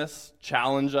gentleness,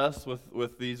 challenge us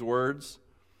with these words.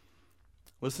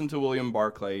 Listen to William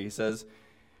Barclay. He says,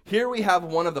 Here we have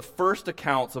one of the first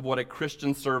accounts of what a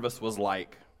Christian service was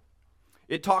like.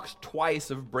 It talks twice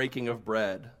of breaking of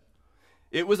bread.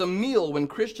 It was a meal when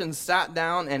Christians sat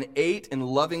down and ate in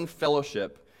loving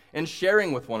fellowship and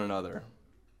sharing with one another.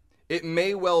 It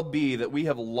may well be that we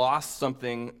have lost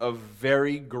something of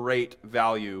very great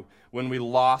value when we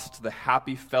lost the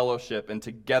happy fellowship and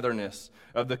togetherness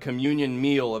of the communion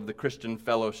meal of the Christian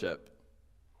fellowship.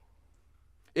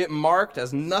 It marked,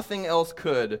 as nothing else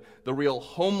could, the real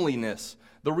homeliness,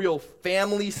 the real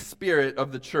family spirit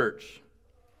of the church.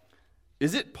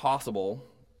 Is it possible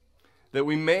that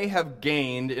we may have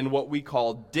gained in what we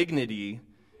call dignity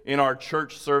in our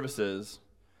church services,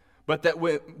 but that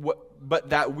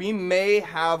we may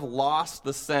have lost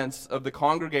the sense of the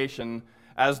congregation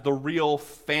as the real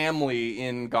family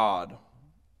in God?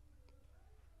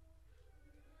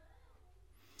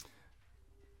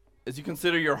 As you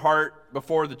consider your heart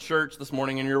before the church this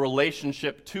morning and your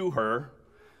relationship to her,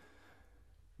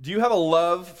 do you have a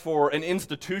love for an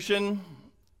institution,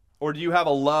 or do you have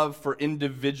a love for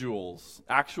individuals,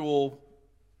 actual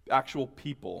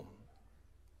people,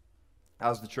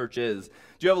 as the church is?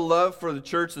 Do you have a love for the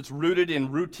church that's rooted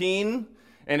in routine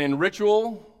and in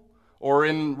ritual, or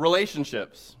in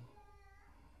relationships?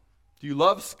 Do you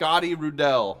love Scotty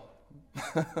Rudell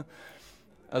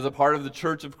as a part of the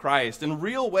Church of Christ in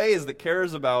real ways that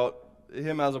cares about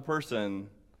him as a person?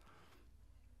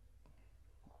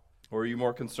 Or are you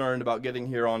more concerned about getting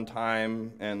here on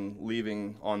time and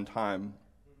leaving on time?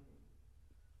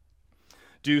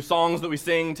 Do songs that we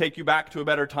sing take you back to a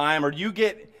better time? Or do you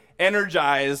get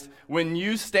energized when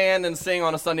you stand and sing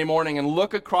on a Sunday morning and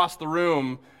look across the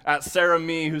room at Sarah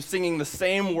Mee, who's singing the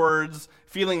same words,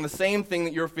 feeling the same thing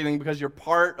that you're feeling because you're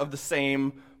part of the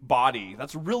same body?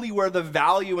 That's really where the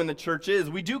value in the church is.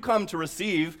 We do come to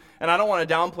receive, and I don't want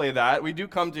to downplay that. We do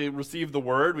come to receive the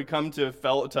word. We come to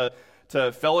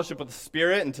fellowship with the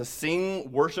Spirit and to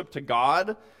sing worship to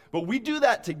God. But we do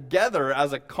that together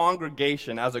as a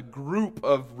congregation, as a group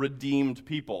of redeemed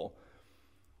people.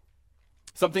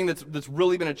 Something that's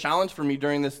really been a challenge for me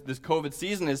during this COVID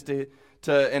season is to,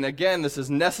 and again, this is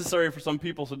necessary for some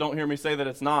people, so don't hear me say that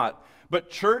it's not, but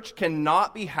church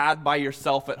cannot be had by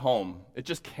yourself at home. It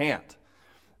just can't.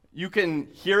 You can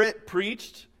hear it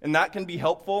preached, and that can be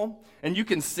helpful, and you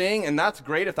can sing, and that's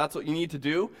great if that's what you need to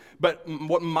do. But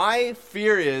what my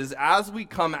fear is, as we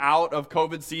come out of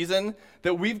COVID season,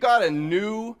 that we've got a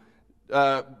new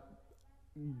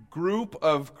group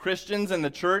of Christians in the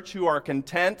church who are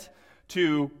content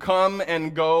to come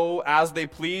and go as they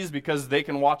please because they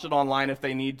can watch it online if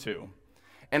they need to.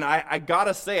 And I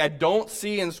gotta say, I don't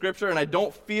see in Scripture, and I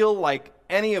don't feel like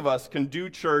any of us can do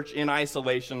church in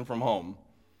isolation from home.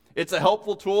 It's a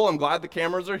helpful tool. I'm glad the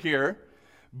cameras are here.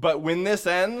 But when this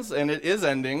ends, and it is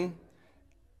ending,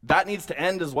 that needs to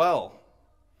end as well.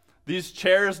 These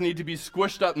chairs need to be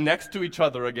squished up next to each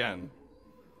other again.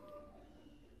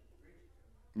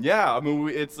 Yeah, I mean,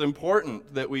 it's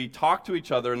important that we talk to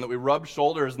each other and that we rub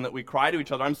shoulders and that we cry to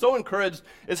each other. I'm so encouraged.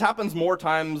 This happens more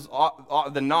times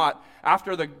than not.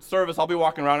 After the service, I'll be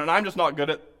walking around, and I'm just not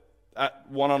good at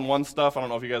one-on-one stuff. I don't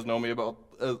know if you guys know me about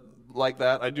like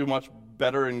that. I do much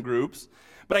better in groups.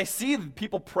 But I see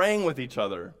people praying with each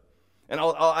other. And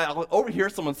I'll overhear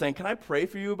someone saying, "Can I pray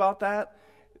for you about that?"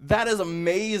 That is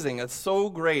amazing. That's so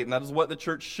great, and that is what the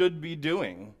church should be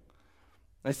doing.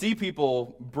 I see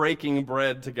people breaking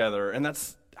bread together, and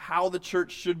that's how the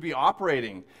church should be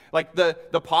operating. Like the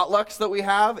potlucks that we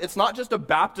have, it's not just a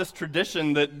Baptist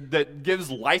tradition that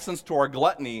gives license to our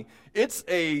gluttony. It's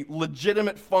a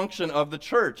legitimate function of the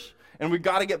church, and we've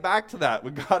got to get back to that.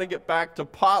 We've got to get back to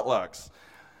potlucks.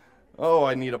 Oh,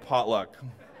 I need a potluck.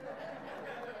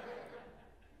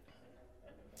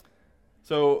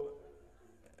 So,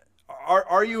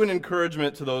 are you an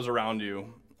encouragement to those around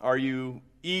you? Are you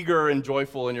eager and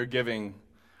joyful in your giving?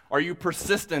 Are you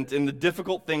persistent in the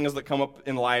difficult things that come up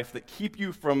in life that keep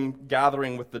you from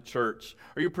gathering with the church?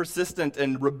 Are you persistent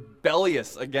and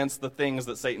rebellious against the things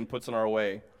that Satan puts in our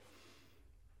way?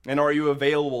 And are you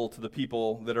available to the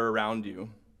people that are around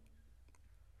you?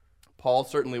 Paul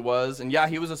certainly was. And yeah,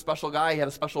 he was a special guy. He had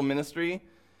a special ministry.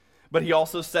 But he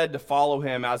also said to follow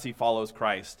him as he follows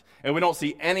Christ. And we don't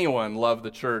see anyone love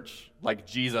the church like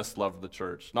Jesus loved the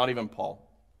church, not even Paul.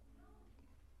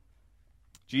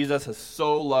 Jesus has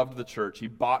so loved the church. He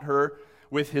bought her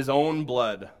with his own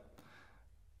blood.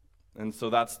 And so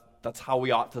that's how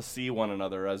we ought to see one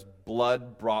another, as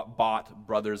blood-bought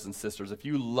brothers and sisters. If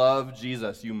you love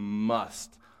Jesus, you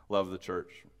must love the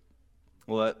church.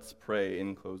 Let's pray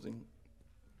in closing.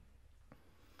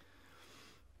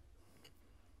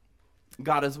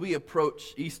 God, as we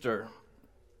approach Easter,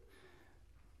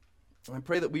 I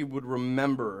pray that we would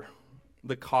remember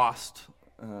the cost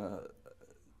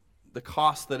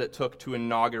that it took to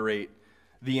inaugurate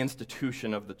the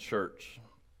institution of the church.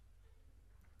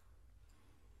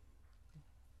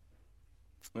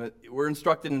 We're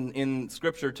instructed in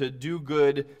Scripture to do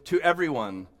good to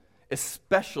everyone,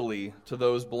 especially to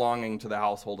those belonging to the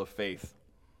household of faith.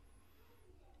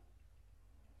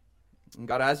 And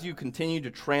God, as you continue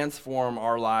to transform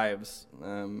our lives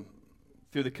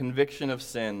through the conviction of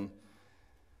sin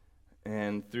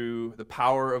and through the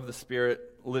power of the Spirit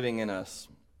living in us,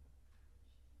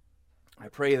 I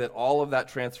pray that all of that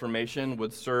transformation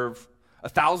would serve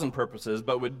 1,000 purposes,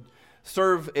 but would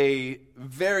serve a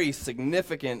very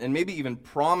significant and maybe even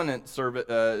prominent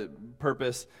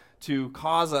purpose to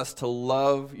cause us to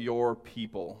love your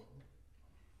people.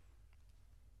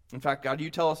 In fact, God, you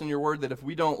tell us in your word that if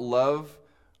we don't love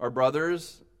our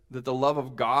brothers, that the love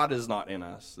of God is not in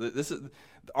us.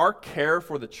 Our care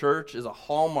for the church is a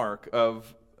hallmark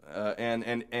of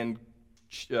and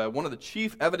one of the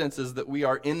chief evidences that we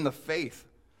are in the faith.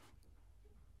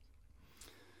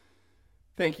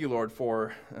 Thank you, Lord,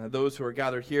 for those who are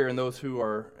gathered here and those who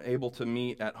are able to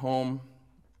meet at home.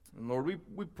 And Lord,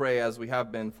 we pray, as we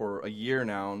have been for a year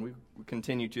now, and we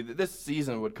continue to, that this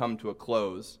season would come to a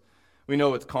close. We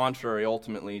know it's contrary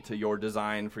ultimately to your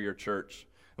design for your church,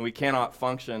 and we cannot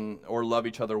function or love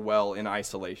each other well in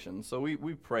isolation. So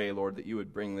we pray, Lord, that you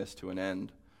would bring this to an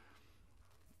end.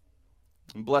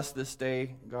 And bless this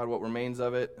day, God, what remains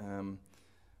of it,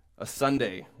 a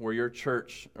Sunday where your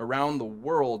church around the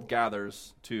world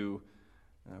gathers to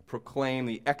proclaim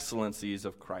the excellencies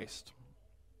of Christ.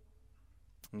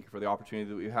 Thank you for the opportunity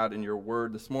that we had in your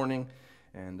word this morning,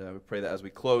 and we pray that as we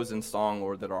close in song,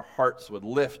 Lord, that our hearts would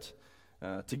lift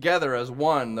together as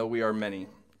one, though we are many,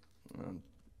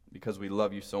 because we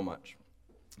love you so much.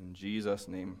 In Jesus'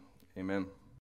 name, amen.